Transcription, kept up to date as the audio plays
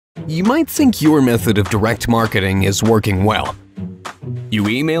You might think your method of direct marketing is working well. You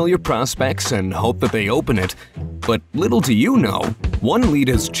email your prospects and hope that they open it, but little do you know, one lead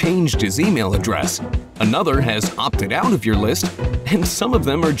has changed his email address, another has opted out of your list, and some of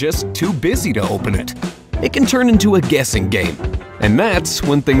them are just too busy to open it. It can turn into a guessing game, and that's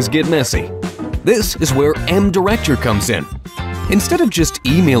when things get messy. This is where MDirector comes in. Instead of just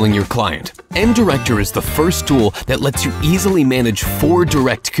emailing your client, MDirector is the first tool that lets you easily manage 4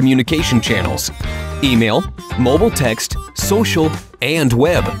 direct communication channels: email, mobile text, social, and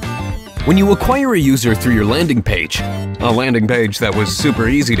web. When you acquire a user through your landing page, a landing page that was super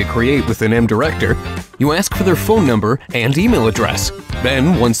easy to create within MDirector, you ask for their phone number and email address.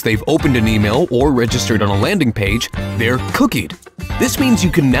 Then, once they've opened an email or registered on a landing page, they're cookied. This means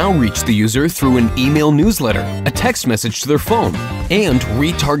you can now reach the user through an email newsletter, a text message to their phone, and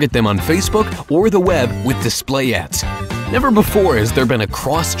retarget them on Facebook or the web with display ads. Never before has there been a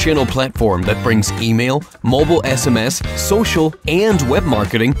cross-channel platform that brings email, mobile SMS, social, and web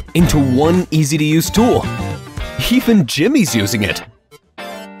marketing into one easy-to-use tool. Even Jimmy's using it.